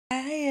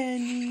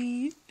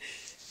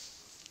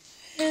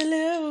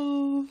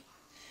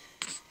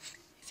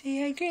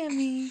Hi,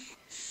 Grammy.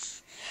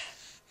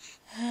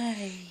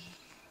 Hi.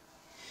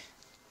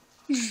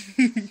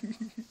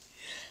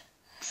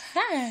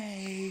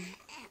 Hi.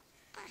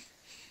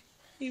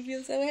 You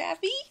feel so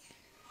happy?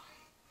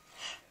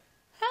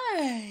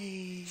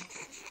 Hi.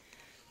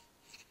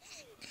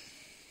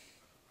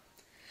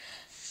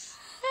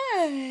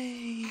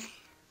 Hi.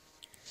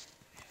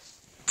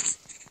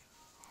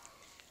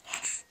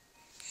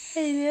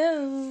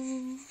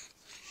 Hello.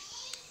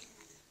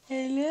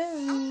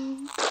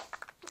 Hello.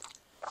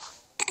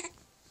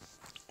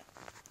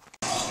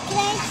 Can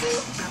I see?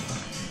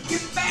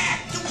 Get back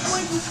to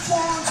where you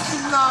once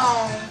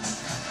belong.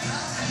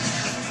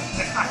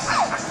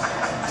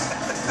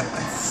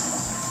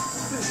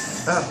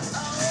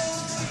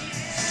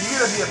 You're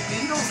gonna be a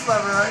Beatles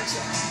lover, aren't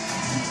you?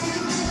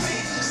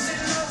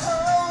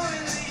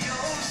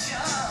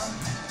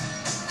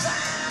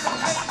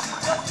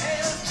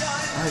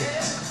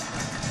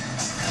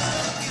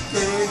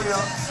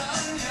 Gabriel.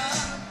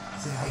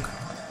 Say hi,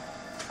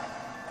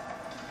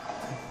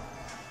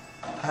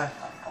 Grandma.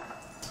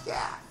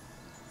 Yeah.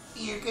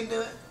 You can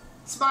do it.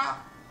 Smile.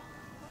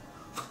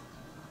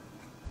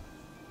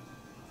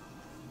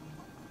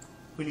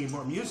 We need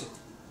more music.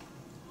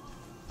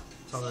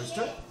 That's all there is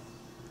to it.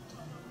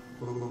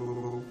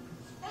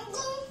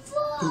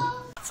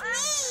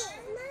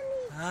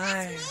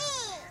 Hi.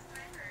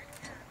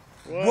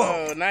 Whoa.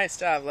 Whoa, nice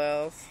job,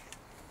 Lils.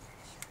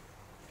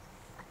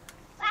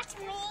 Watch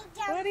me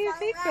jump. What do you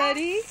think,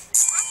 buddy? Watch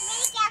me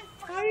jump.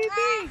 What do you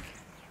think?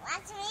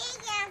 Watch me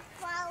jump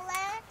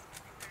forward.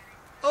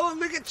 Oh,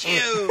 look at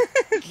you!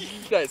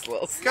 Nice,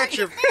 Lils. got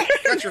your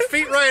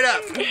feet right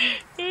up. Me.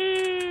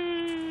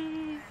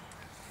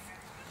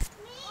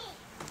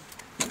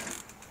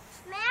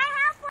 May I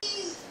have one?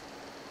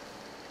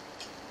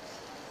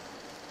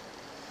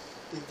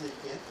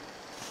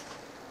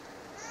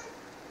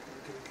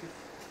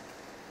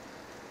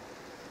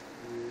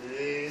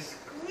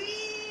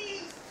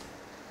 Squeeze.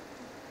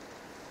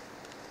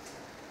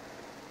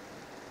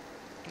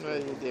 What are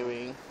you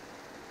doing?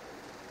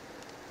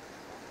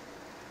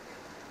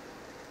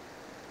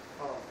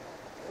 Oh,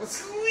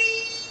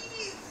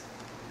 squeeze.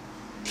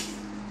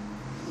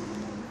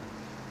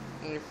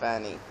 You're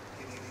funny.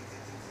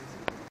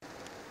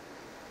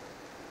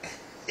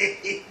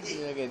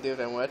 You're not gonna do it if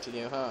I'm watching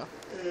you, huh?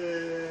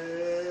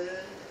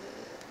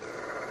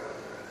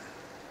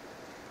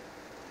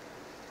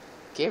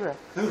 Gabriel.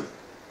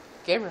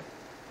 Gabriel.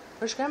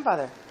 Where's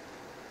grandfather?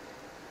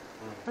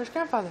 Where's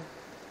grandfather?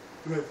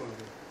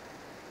 Grandfather.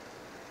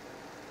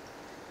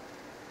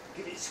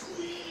 Give it a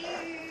squeeze.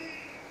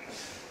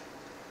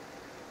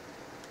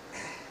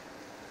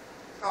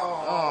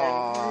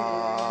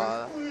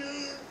 Aww.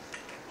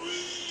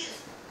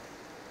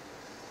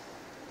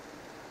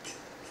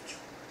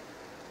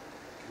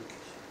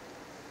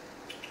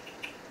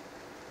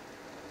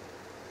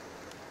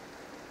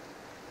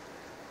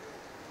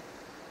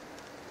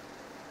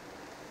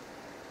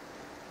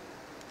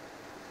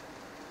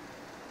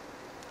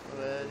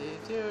 What are you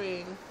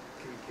doing?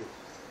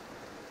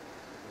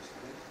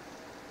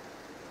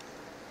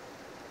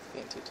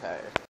 Getting too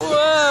tired.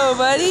 Whoa,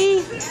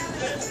 buddy!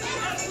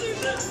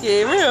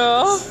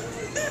 Gabriel!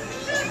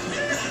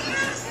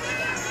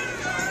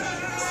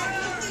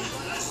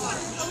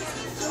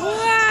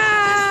 Wow!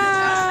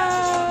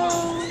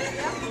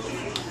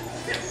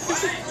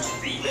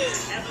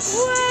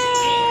 Wow!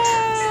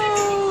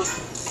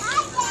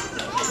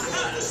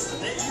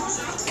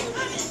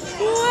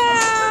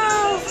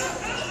 Wow!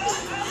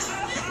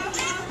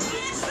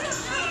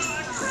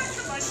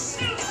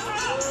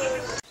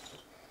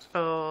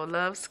 Oh,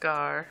 love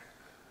Scar.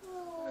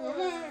 Look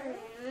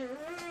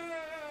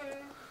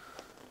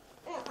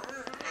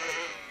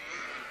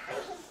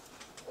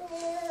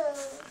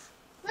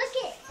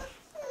it.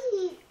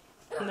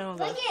 No, Look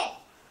love. it.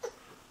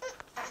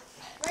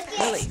 Look it.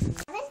 Really?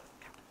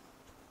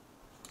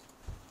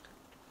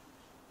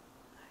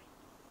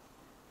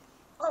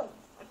 Oh.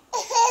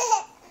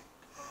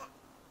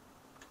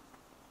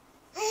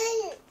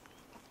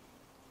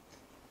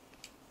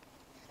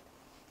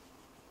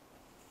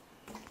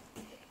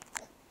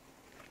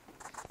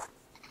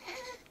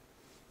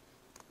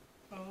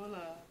 Oh,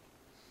 love.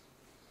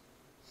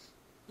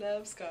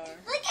 Love Scar.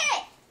 Look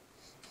it.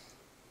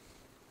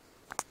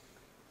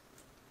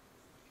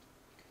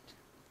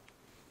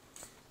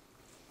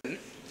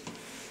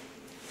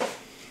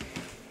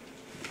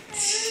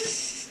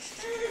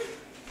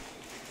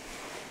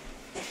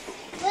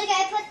 Look, I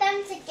put them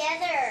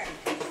together.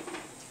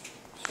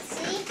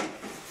 See?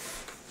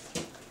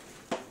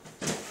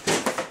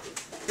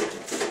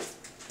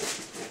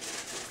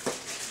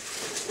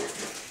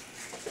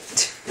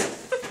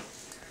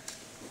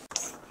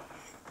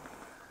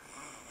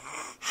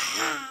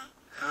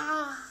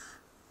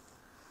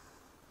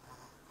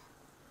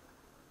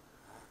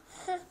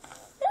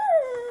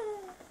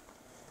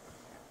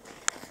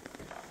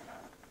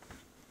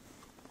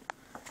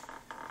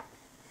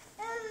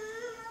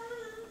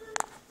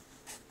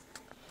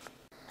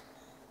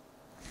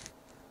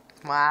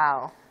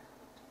 Wow.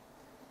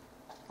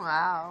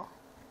 Wow.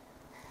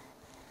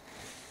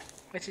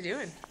 What you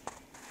doing?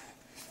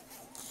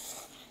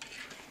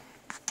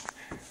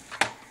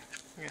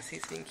 Yes,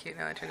 he's being cute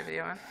now. I turn the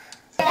video on.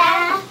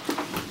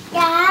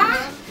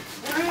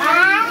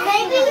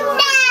 Maybe you're a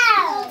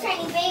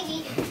tiny baby.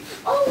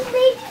 Oh,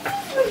 maybe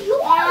these were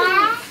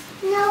yours.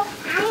 No,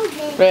 I'm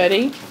big.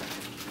 Ready?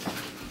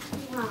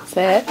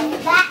 Set.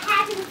 That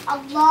happened a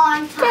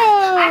long time.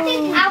 Go. I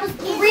think I was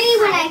 3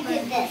 when I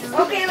did this.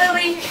 Okay,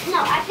 Lily. No,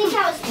 I think I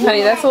was 2.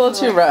 Honey, that's a little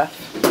too rough.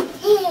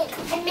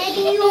 And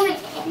maybe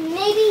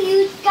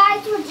you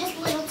guys were just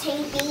little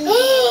tiny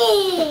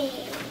babies.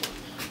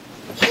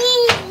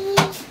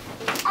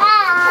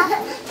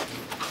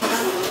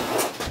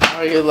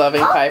 Are you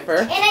loving Piper?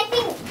 And I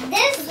think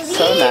this is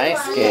So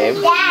nice,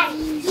 Gabe.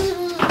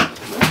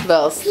 Daddy.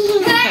 Bells.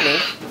 Honey.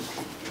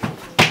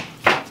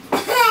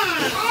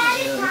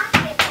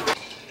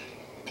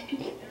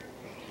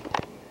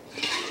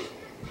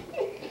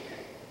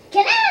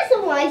 Can I have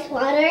some ice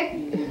water?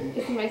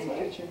 Get some ice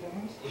water.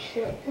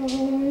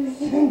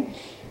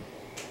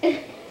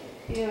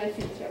 Yeah, I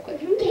see this real quick.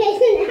 Gentle.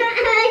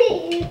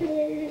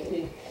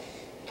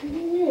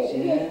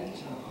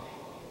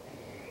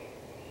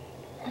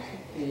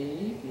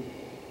 Baby.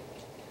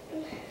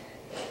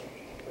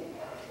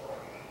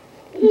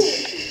 Give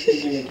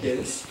me a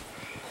kiss.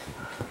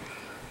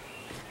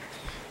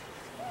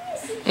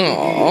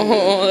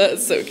 Oh,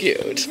 that's so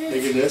cute.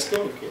 Think of this,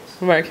 go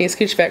kiss. Mark, can you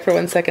scooch back for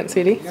 1 second,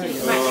 sweetie? Oh,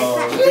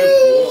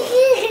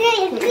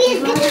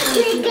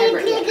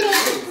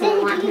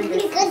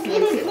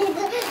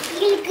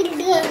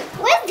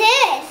 What's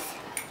this?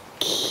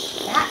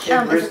 It's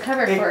a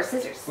cover for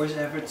scissors. Where's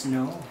Everett's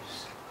nose?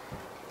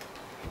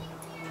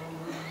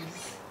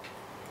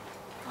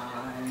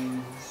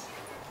 Eyes.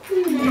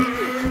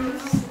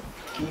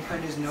 Can you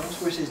find his nose?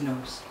 Where's his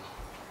nose?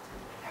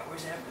 Yeah,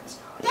 where's Everett's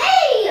nose?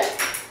 Hey!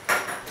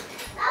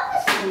 That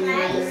was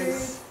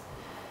nice.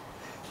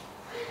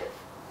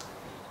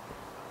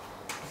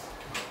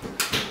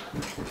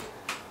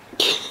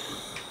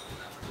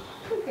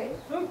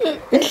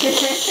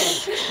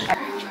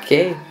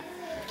 Okay.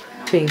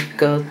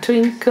 Twinkle,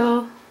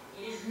 twinkle.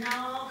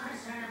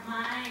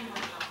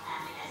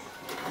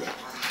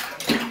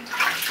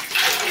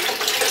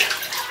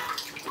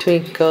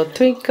 Twinkle,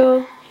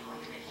 twinkle.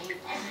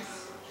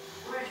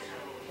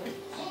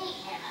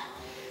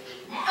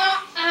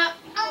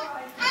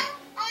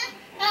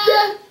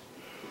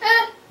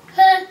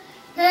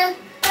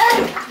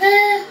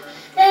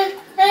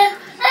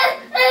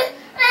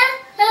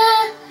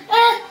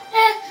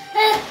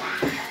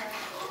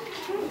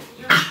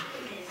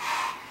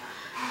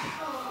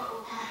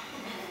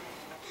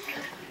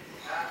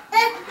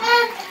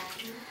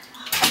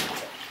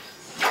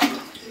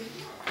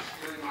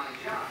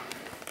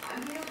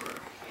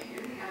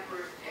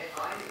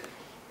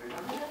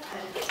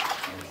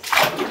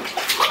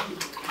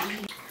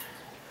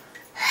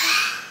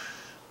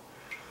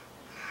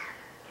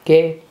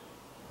 Gabe,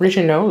 where's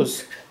your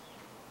nose?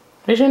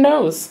 Where's your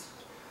nose?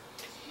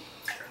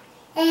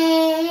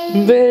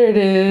 There it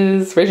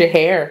is. Where's your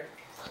hair?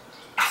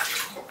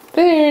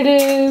 There it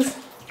is.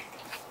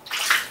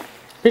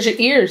 Where's your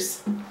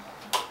ears?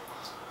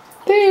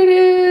 There it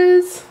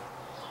is.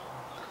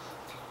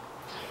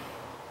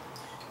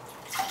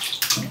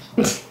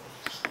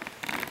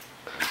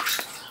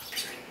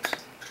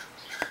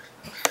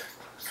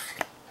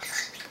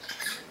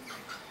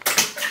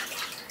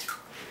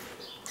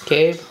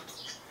 Gabe,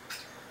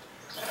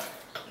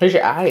 where's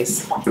your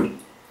eyes?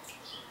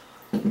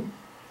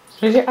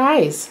 Where's your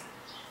eyes?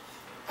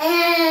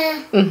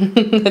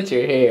 That's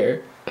your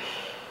hair.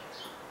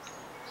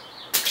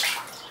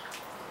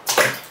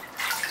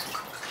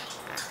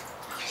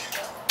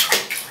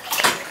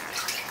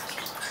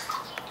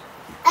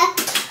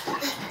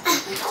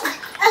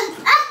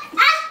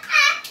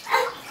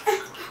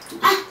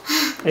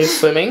 Are you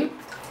swimming?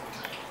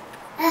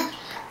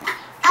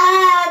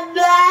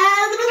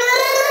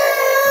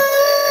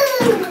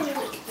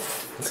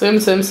 Swim,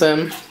 swim,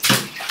 swim.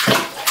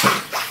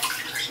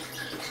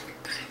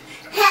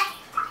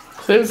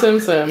 Swim, swim,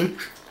 swim.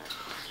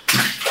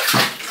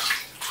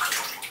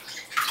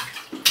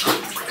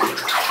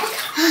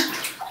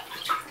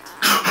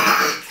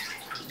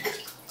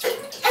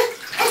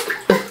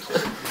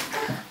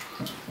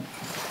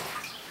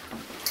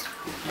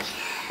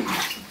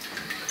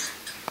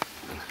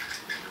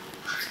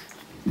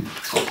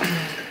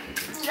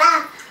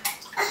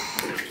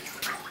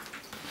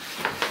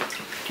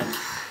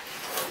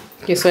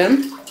 Can you swim?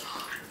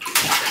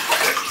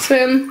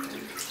 Swim.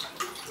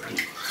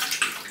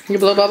 You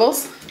blow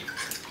bubbles?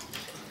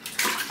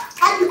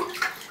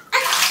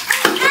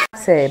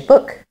 Say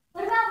book.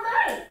 What about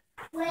mine?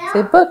 Well,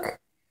 Say book.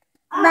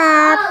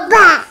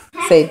 Baba.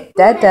 Say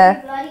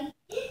dada.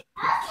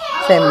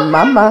 Say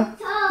mama.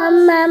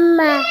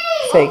 Mama.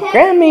 Say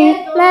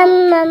Grammy.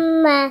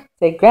 Mama.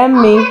 Say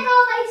Grammy. All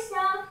my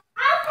stuff.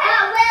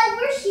 Well,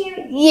 we're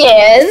sharing.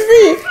 Yes.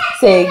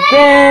 Say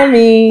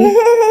Grammy.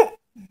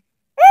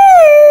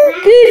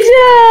 Good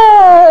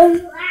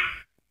job.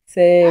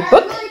 Say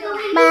book.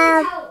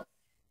 Baba.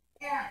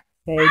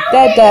 Say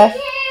dada.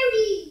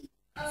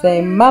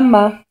 Say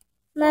mama.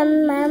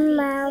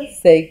 Mama.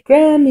 Say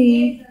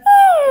Grammy.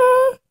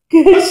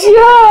 Good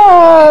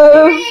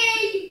job.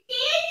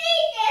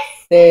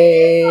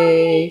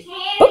 Say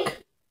book.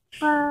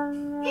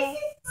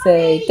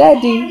 Say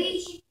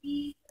daddy.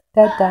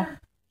 Dada.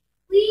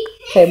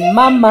 Say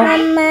mama.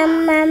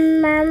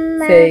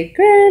 Say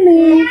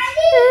Granny.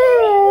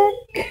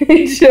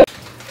 Good job.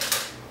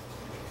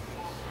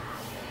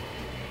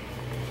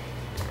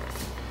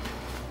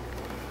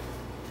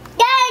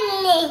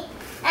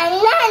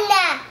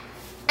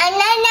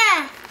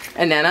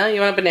 Banana? You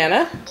want a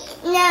banana?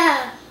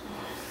 No.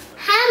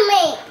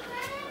 Hummy.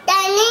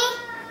 Danny.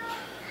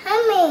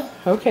 Hummy.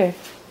 Okay.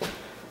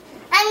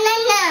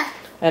 Banana.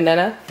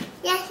 Banana?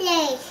 Yes,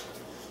 yes.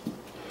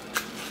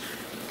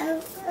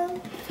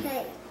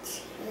 Okay.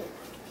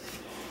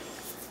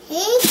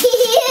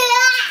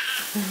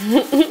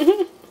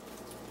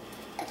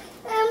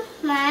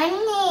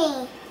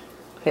 Money.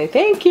 Okay,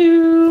 thank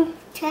you.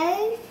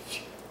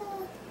 Touch.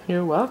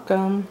 You're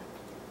welcome.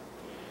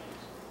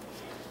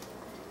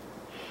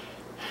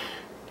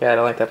 Yeah, I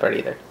don't like that part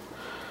either.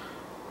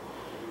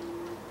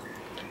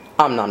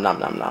 Nom nom nom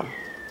nom.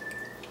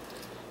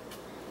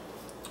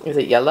 Is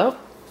it yellow?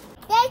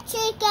 That's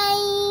you,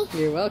 guys.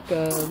 You're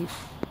welcome.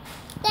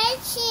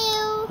 That's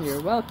you.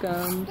 You're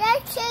welcome.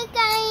 That's you,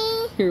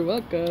 guys. You're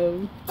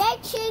welcome.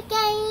 That's you,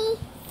 guys.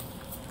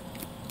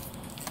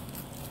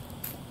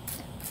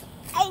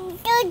 I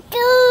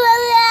do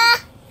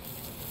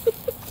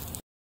it.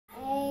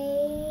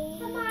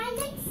 Come on,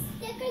 let's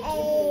stick it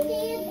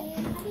to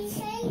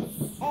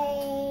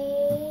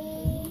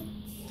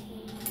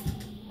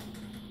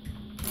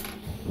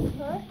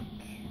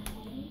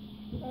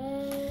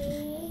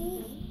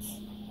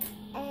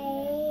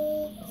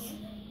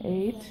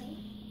Eight.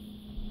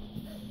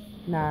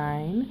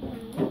 9.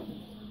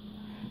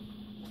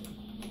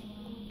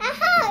 a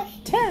house.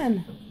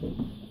 10.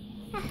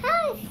 A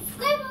house.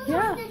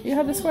 Yeah, you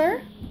have the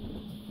square?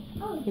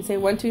 You say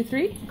 1, 2,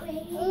 3?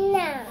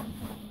 No.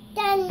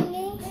 Done.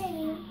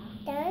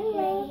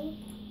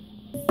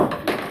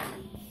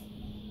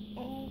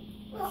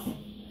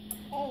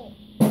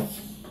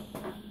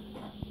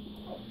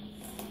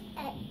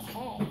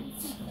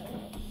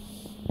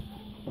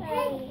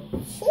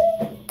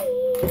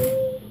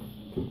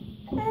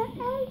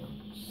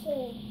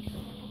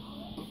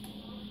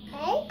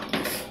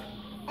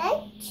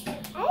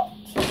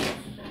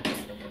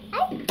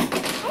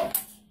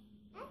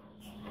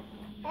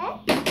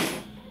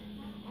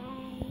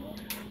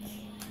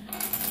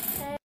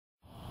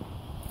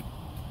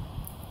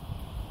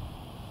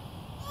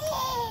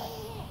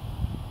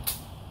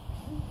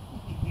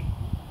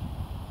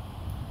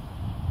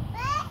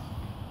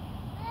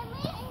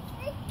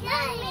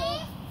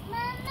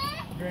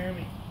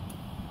 Grammy.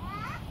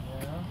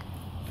 Yeah.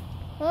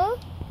 Huh?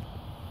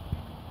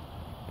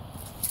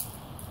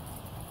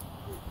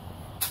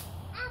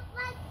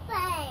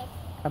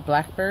 A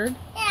blackbird?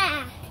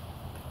 Yeah.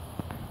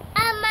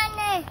 I'm on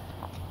a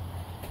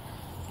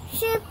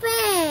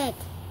shepherd.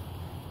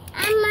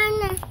 I'm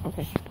on a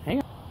Okay, hang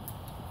on.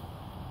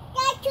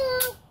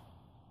 tattoo.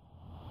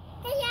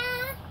 Ta-da.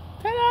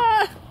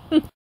 Ta-da!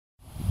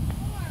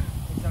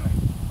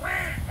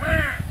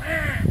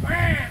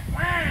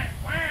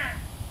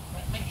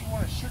 That makes you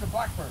want to shoot a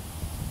blackbird.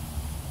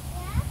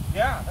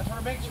 Yeah, that's what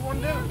it makes you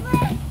want to do.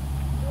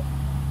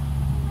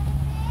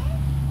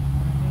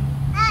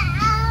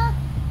 Uh-oh.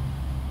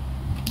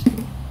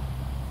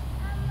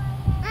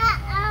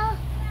 Uh-oh.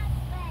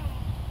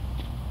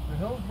 The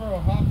Hillsboro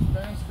Hops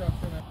mascot's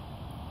gonna.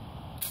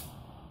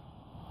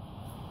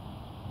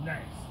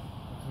 Nice.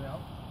 What's it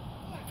out?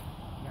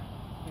 Yeah.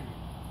 Here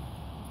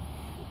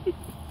you go.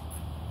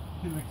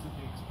 He looks at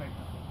me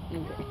expectantly.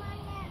 Okay.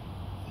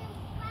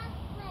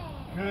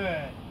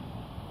 Good.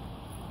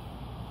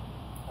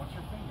 Watch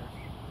your fingers.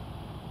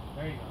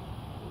 There you go.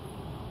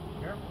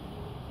 Careful.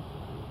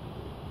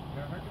 You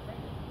don't hurt your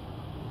finger.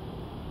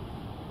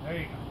 There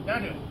you go. Now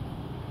do it.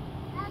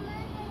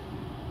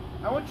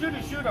 I want you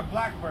to shoot a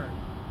blackbird.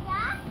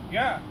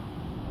 Yeah.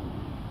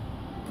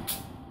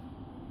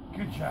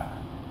 Good job.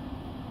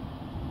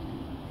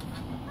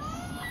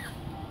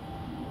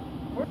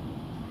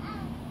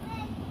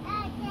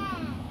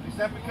 Is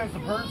that because the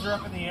birds are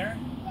up in the air?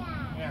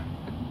 Yeah.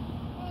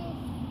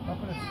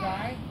 Up in the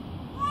sky?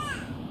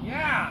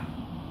 Yeah.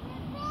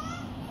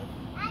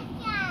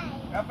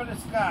 Up in the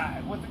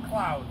sky with the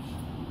clouds.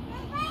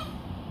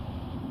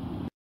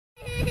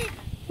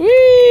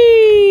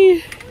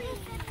 Whee!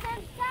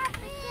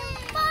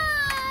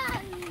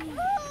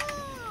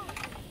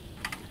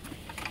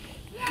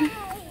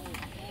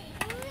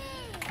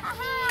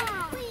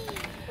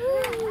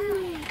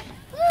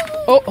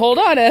 Oh, hold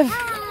on, Ev.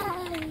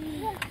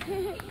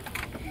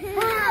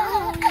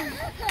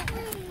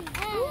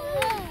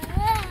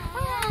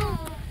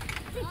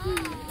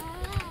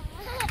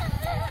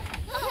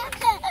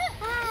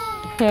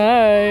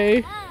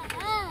 Hi.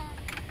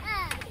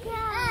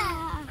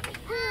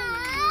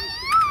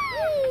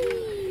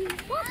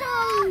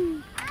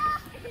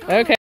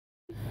 Okay.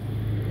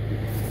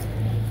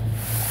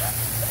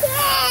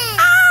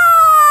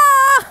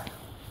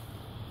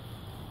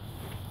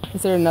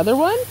 Is there another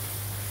one?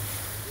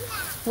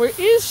 Where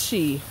is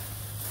she?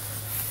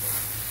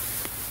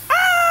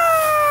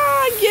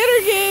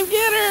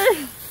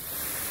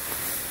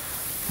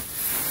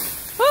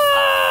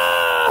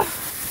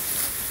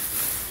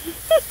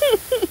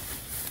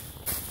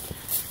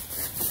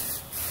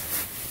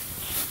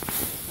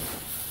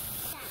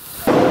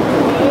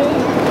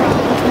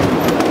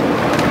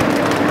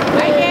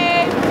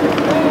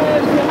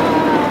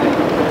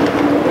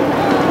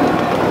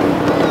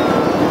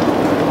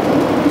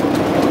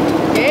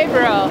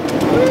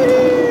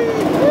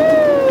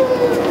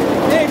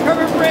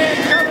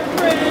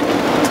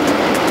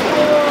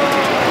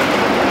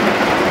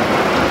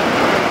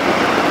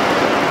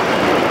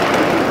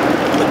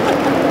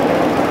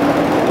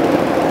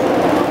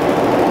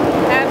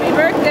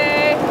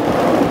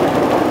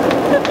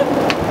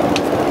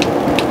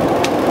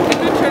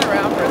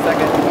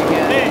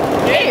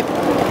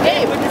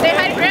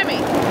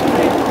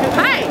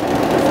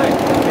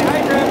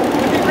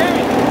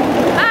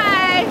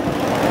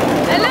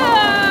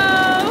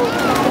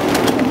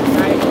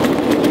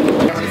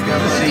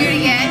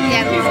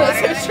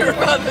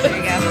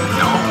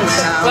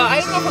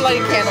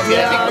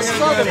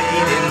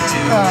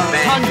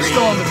 Tanya's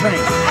still on the train.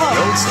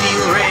 Old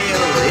steel rail,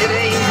 it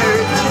ain't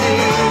hurt to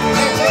do.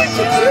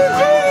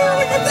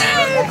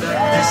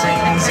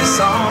 Sings a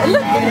song.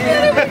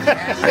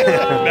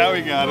 Now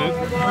we got it.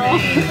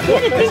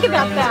 Think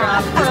about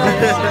that.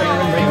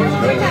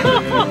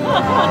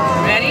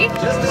 Ready?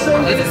 What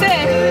does it say?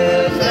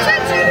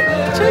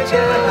 Choo-choo.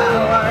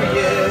 How are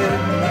you?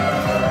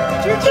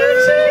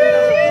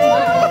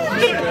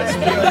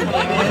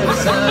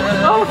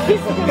 Oh,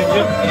 he's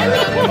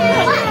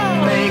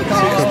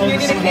you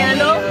need a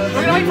candle?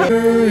 We're going for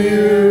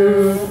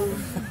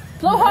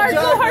blow hard,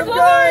 blow hard,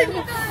 blow hard.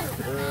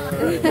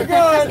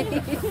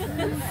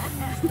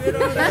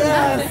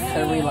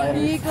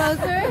 You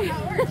closer?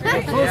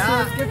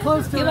 Get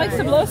close to He likes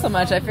to blow so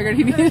much, I figured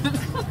he needed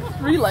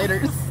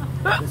relighters.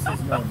 This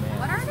is no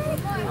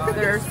man.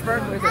 They're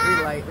sparklers that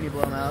relight when you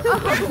blow them out.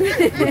 Put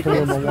a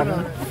little more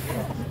water in.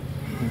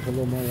 Put a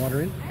little more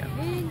water in.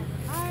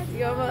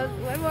 You almost,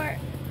 one more.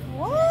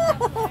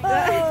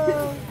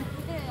 Whoa!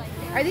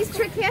 Are these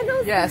trick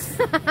candles? Yes.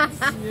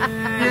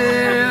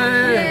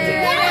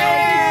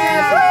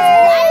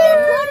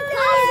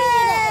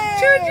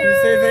 You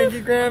say thank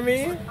you,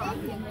 Grammy?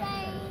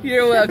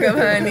 You're welcome,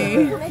 honey.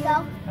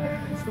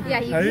 Yeah,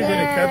 you How are you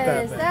gonna cut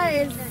that thing? That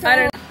is so I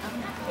don't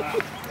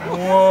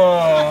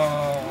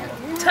Whoa!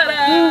 Ta-da!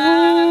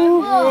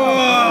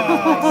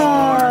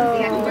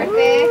 Happy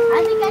birthday. I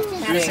think I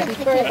should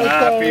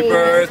Happy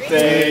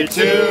birthday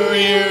to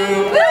you.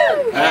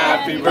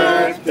 Happy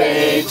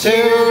birthday to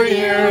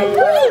you.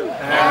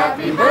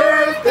 Happy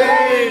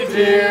birthday,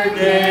 dear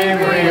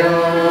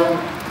Gabriel.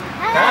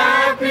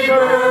 Happy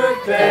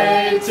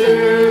birthday to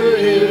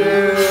you.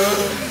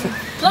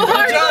 Blow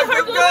hard, blow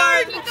hard, blow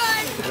hard.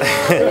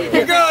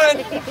 You're good.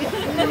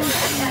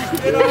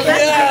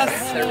 Yes.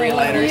 They're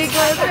relighters.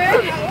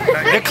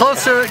 Get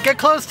close to it. Get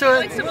close to He it.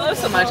 likes to blow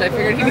so much, I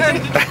figured he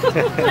needed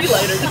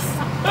relighters.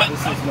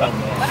 This is no man.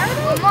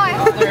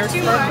 They're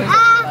sparklers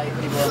that relight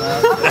when you blow them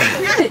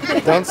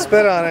out. Don't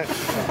spit on it.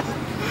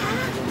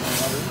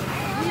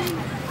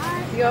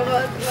 You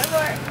almost, one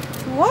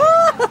more.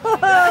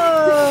 Whoa!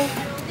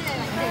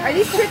 Are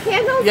these trick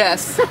candles?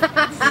 Yes.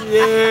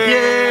 Yay!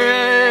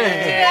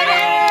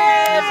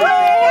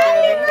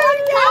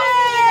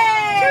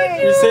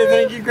 You say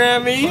thank you,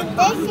 Grammy?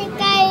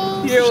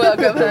 You're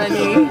welcome,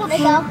 honey.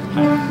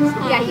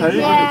 Yeah, you How are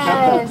you gonna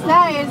cut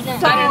that is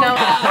so I don't know.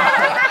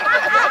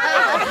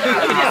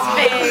 Look at his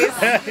face.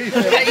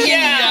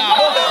 Yeah.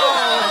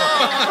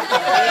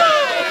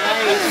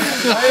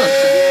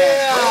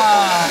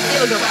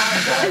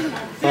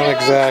 Not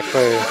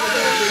exactly.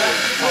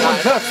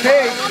 Tough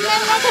cake.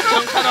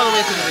 Don't cut all the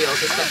way through the wheels.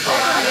 Just cut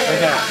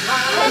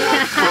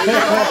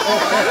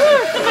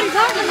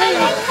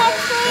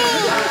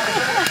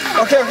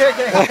Okay.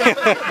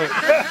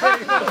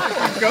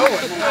 Keep going.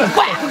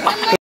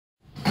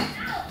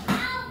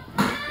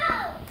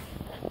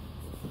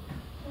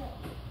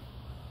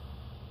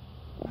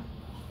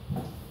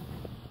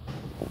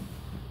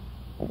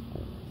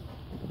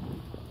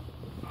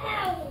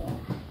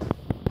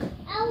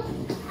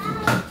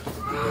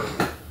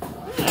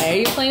 Are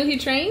you playing with your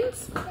trains?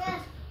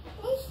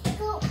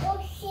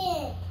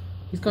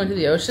 He's going to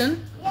the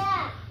ocean?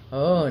 Yeah.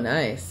 Oh,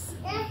 nice.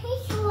 Yeah,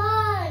 he's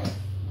one.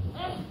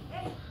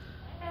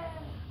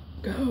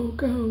 Go,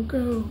 go,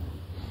 go.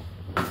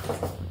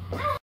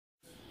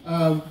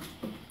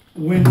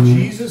 When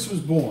Jesus was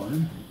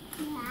born,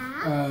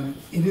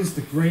 it is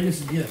the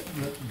greatest gift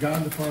that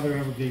God the Father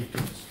ever gave to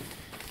us.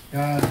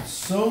 God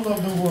so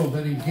loved the world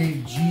that he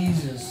gave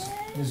Jesus,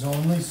 his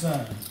only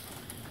son,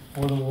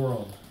 for the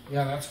world.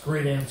 Yeah, that's a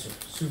great answer.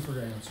 Super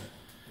answer.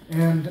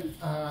 And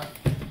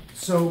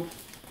so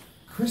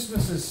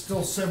Christmas is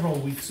still several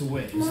weeks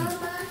away, isn't it?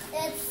 Mama,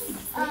 it's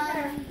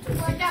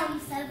we're down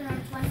 7 or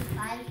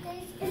 25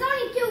 days. It's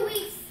only 2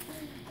 weeks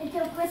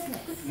until Christmas.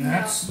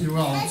 That's,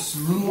 well, it's a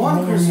little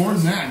more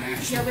than that,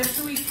 actually. Yeah, there's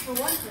 2 weeks for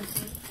one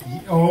person.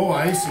 Oh,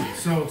 I see.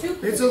 So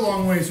it's a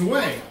long ways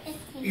away.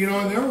 You know,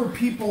 and there were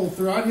people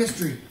throughout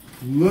history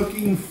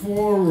looking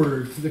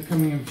forward to the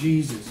coming of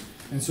Jesus.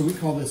 And so we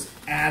call this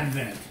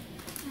Advent.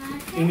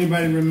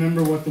 Anybody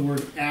remember what the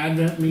word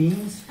Advent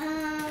means?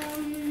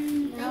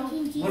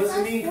 What What does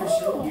it mean,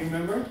 Christian? Do you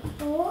remember?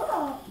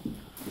 Oh.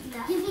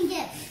 Giving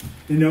gifts.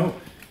 You know,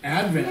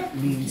 Advent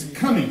means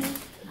coming.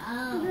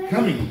 Oh.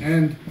 Coming.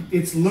 And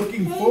it's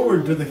looking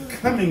forward to the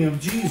coming of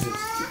Jesus.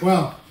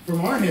 Well,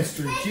 from our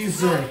history,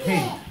 Jesus already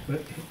came.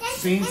 But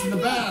saints in the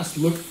past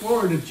looked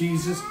forward to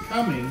Jesus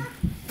coming.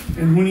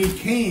 And when he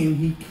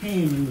came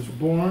and was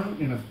born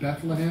in a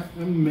Bethlehem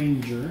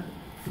manger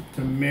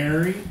to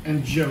Mary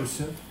and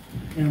Joseph.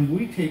 And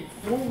we take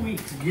 4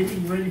 weeks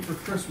getting ready for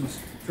Christmas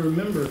to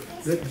remember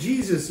that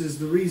Jesus is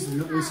the reason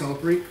that we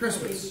celebrate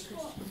Christmas.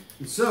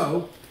 And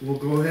so, we'll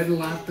go ahead and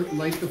light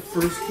the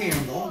first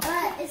candle.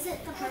 Is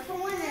it the purple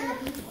one or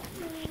the pink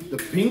one? The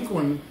pink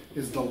one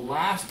is the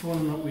last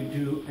one that we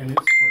do, and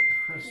it's for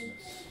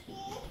Christmas.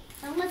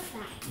 And what's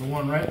that? The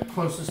one right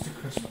closest to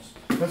Christmas.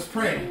 Let's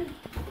pray.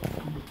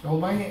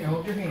 Hold my hand,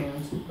 hold your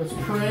hands. Let's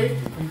pray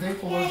and thank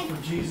the Lord for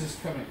Jesus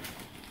coming.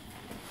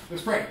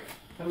 Let's pray.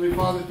 Heavenly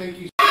Father,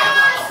 thank you.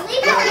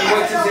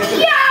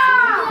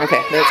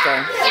 Okay, there it's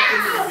going.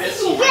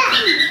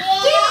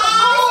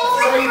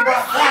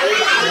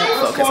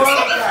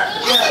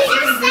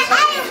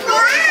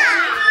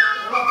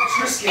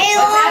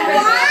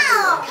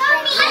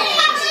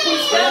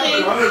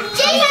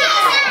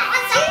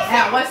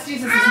 Yeah, what's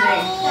Jesus'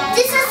 name?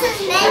 Jesus'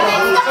 name is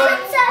the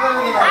Prince of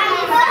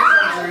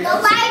the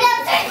light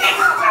of the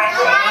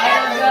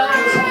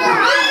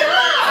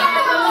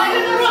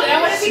And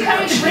what is he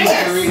coming to bring us?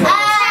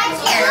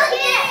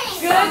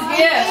 Good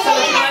gift. So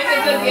would you like a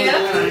good gift?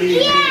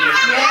 Yay.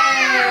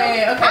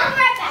 Okay.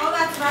 Oh,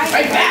 that's right.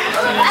 Right back.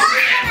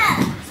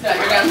 So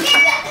you're done.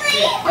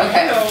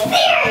 Okay.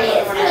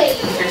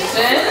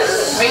 Kirsten.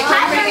 Wait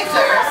till you make it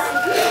first.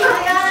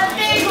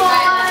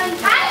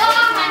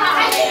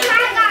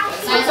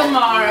 So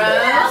Mara.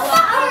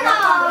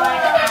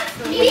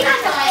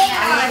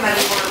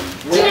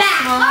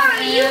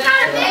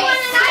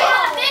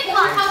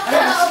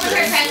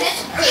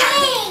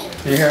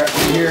 You hear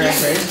it,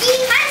 Grace?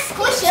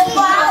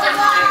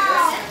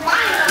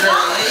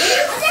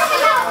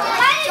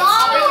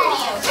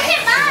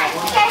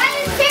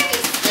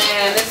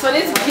 And this one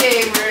is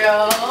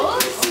Gabriel's.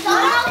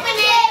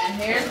 And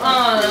here's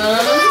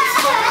Anna's.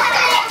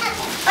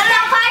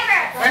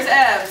 Where's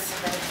Ev's?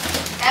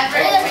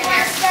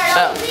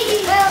 Oh.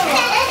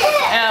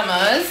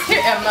 Emma's.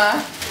 Here, Emma.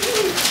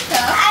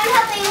 I'm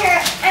helping her.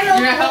 You're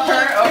gonna help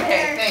her?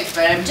 Okay, thanks,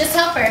 babe. Just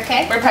help her,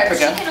 okay? Where'd Piper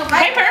go?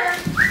 Piper!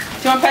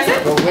 Do you want a present?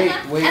 Oh, wait.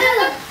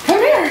 Come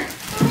here.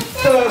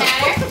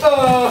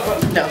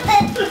 No.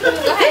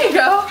 Here you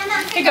go.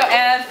 Here you go,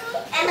 Ev.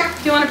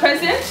 Do you want a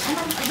present?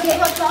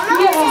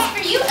 Yeah.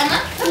 For you, Emma.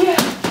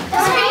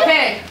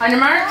 Okay, on your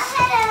marks.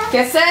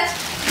 Get set.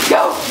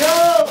 Go!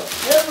 Go!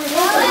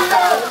 Everyone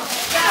go!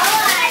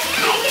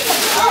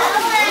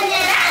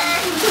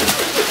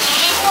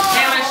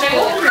 Hey, I'm gonna show you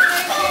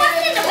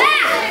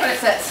what it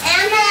says.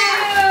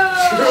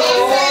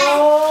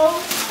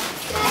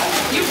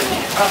 You can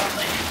get it. Oh.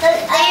 There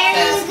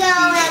you go,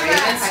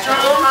 Brave and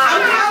strong.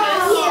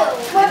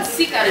 And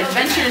seek out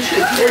adventures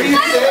with What do you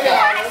say?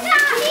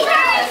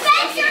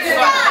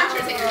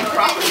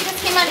 Just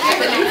came out of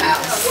the new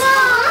house.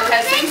 It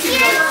has things to go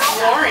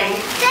exploring.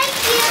 Thank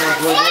you.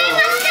 Hey,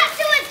 let's get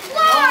to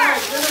explore.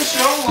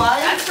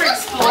 That's for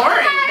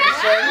exploring.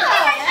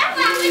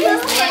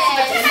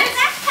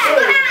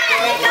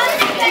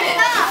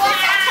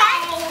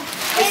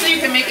 So you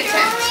can make a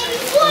tent.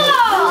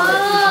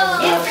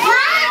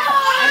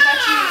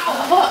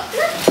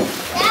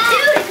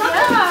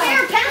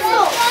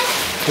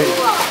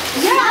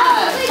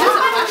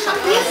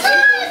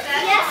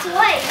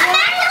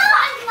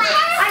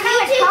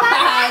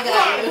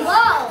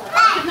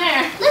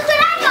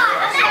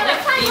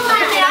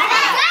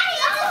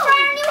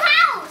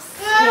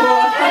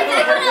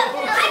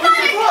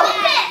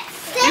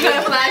 You got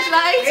a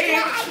flashlight?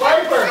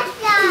 Piper!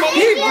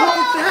 Hey, look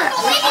at that!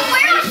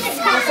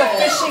 There's a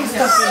fishing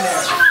stuff in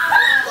there.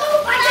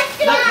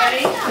 Look,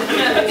 buddy. I'm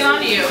gonna hook it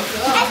onto you.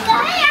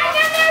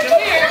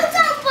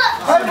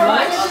 Piper,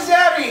 this is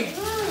Abby!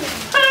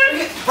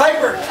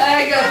 Piper!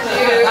 I got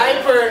you.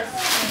 Piper!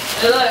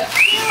 Hey, look.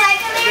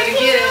 I'm gonna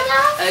get it.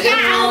 I got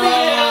you.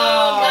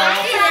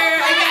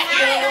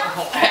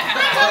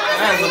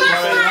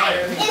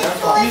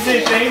 You say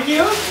thank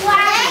you?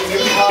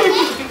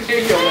 Here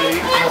you go, buddy.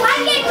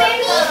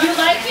 You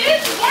like it?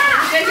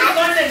 Yeah. You guys are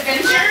going on an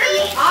adventure?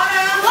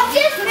 What's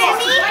this,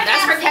 Mimi?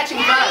 That's for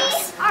catching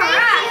bugs.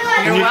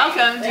 Alright. You're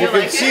welcome. Do you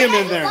like See it? him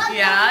in there.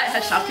 Yeah, it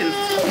has Shopkins.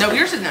 No,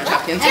 yours is no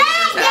Shopkins. I got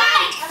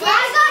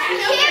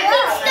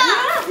camping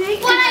stuff.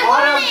 What I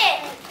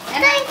wanted.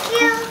 Thank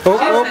you.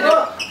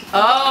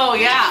 Oh,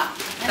 yeah.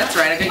 That's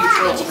right. I got your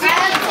trolls.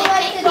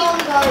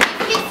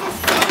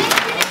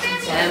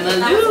 And the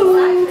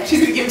Lou. She's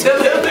gonna give it to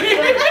Lily.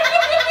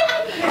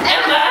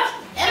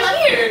 Emma,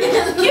 here.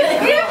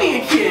 Give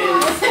me a kiss.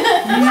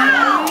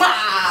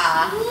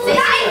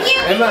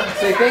 Emma,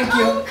 say thank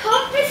you.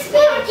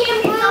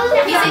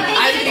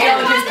 I did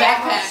all of his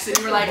backpacks, and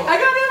you were like, I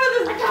got him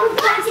with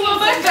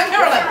his backpack. And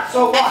we're like,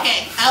 So what?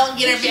 okay, I'll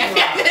get her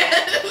backpack.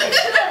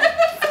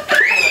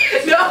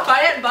 No,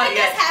 I hadn't bought it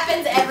yet.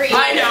 happens every year.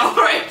 I know,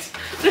 right?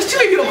 There's too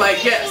many people buy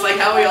gifts. Like,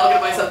 how are we all gonna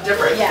buy something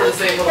different for the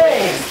same little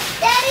thing?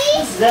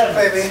 Daddy? That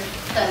baby.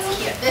 That's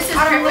cute. This is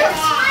perfect. Yeah.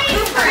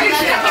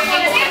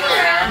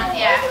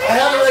 I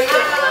have it right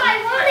here.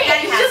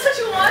 Daddy, is this what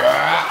you want?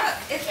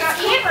 It's got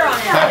camera on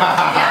it.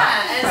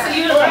 Yeah, and so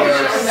you don't know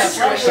your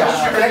adventure.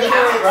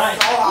 Right.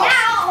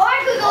 Now, or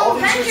I could go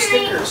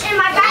adventuring in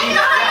my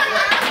backyard.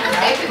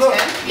 Make a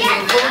tent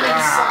using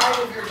the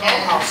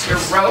and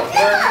your rope.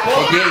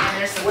 Okay.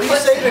 What do you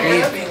say to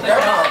camping?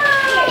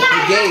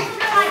 Hey, Gabe.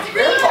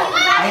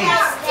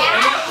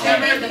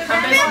 Remember the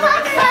compass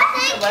north, south,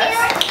 to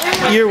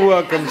west? You're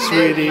welcome,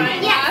 sweetie.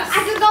 Yes,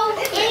 I could go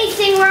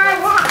anything where I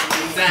want.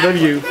 Love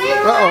you.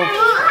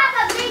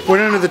 Uh-oh.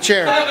 Went under the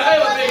chair. Have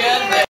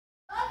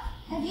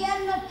you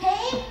had enough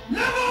pain?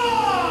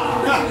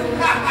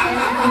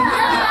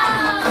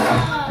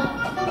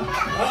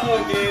 Uh-oh,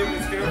 Gabe.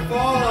 It's gonna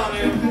fall on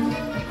him.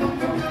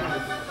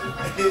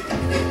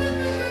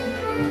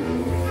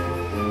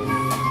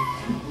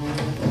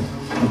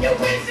 You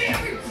can see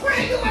every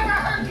prayer you ever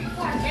heard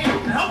before, kid.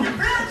 I hope your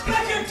parents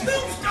got your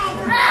tombstone.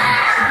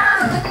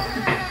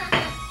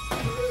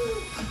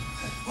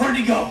 Where'd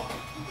he go?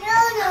 No.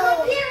 I'm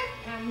up here.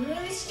 I'm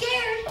really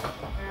scared.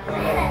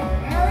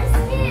 Really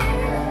scared.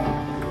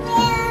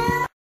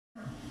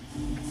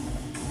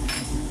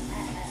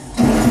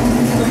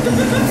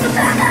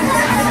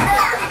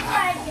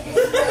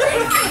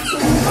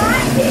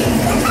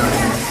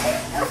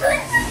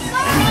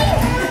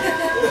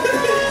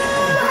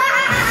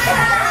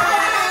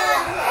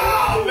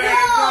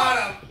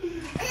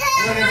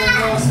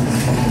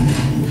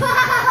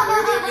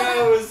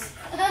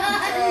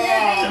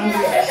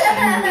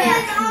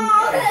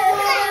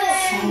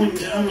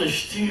 Down the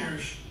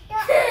stairs.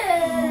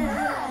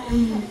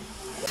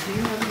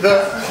 The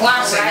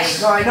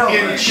classics. No, I know.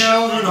 In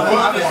children,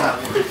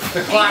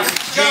 the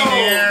classics. Jane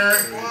Eyre,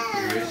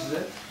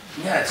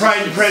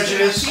 Pride and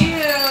Prejudice,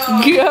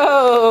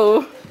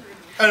 Go!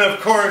 and of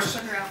course,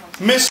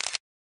 Miss.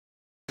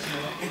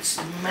 It's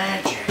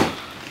magic.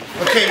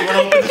 Okay, you want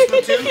to open this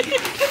one too?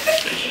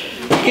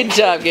 Good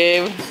job,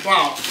 Gabe.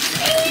 Wow.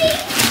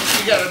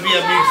 You gotta be a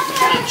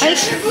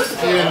magician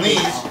doing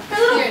these.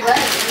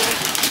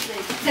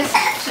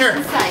 Here.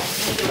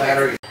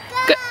 Battery.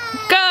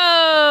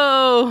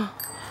 Go!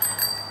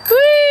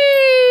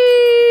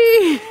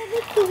 Whee!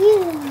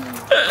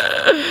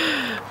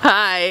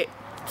 Hi.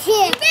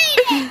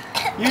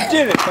 You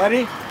did it,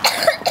 buddy.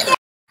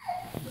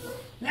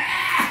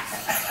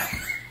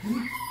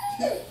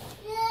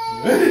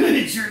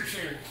 It's your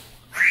turn.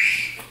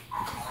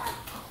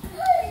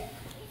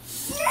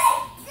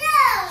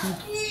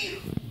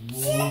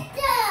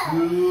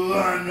 Ooh,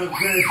 I'm not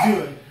gonna do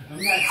it. I'm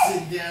not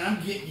sitting down. I'm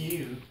getting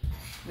you.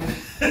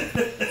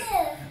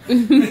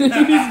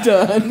 He's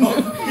done.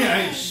 Yeah,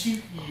 I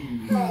shoot you.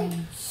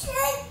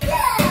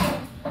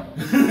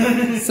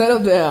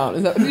 Settle down.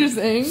 Is that what you're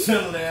saying?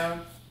 Settle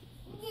down.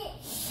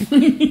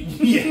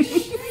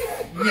 Yes.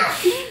 Yes.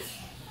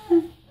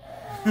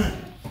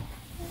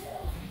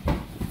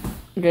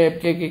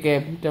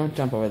 Gabe. Don't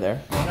jump over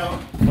there. No.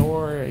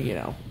 Or, you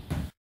know.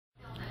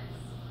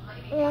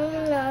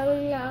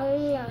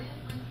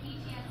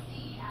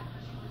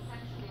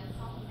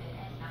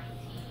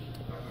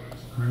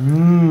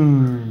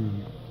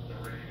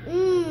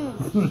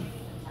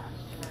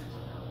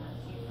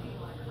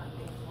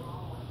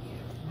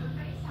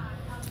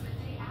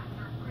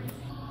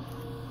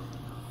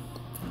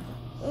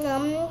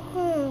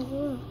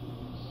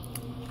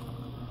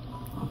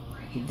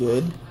 You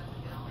good?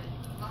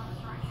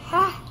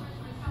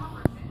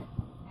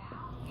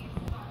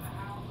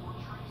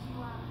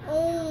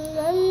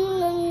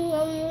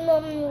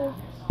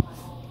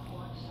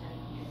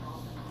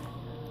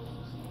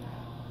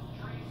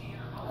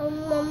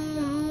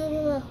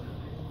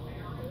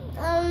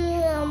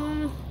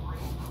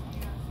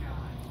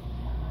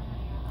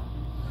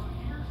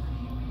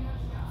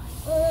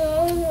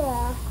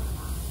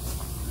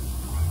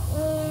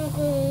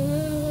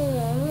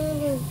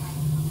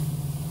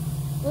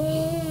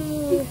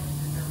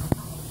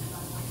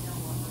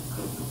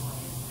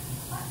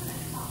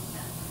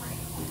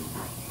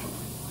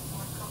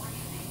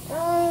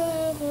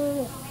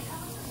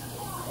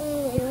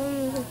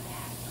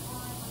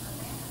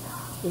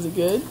 Is it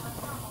good?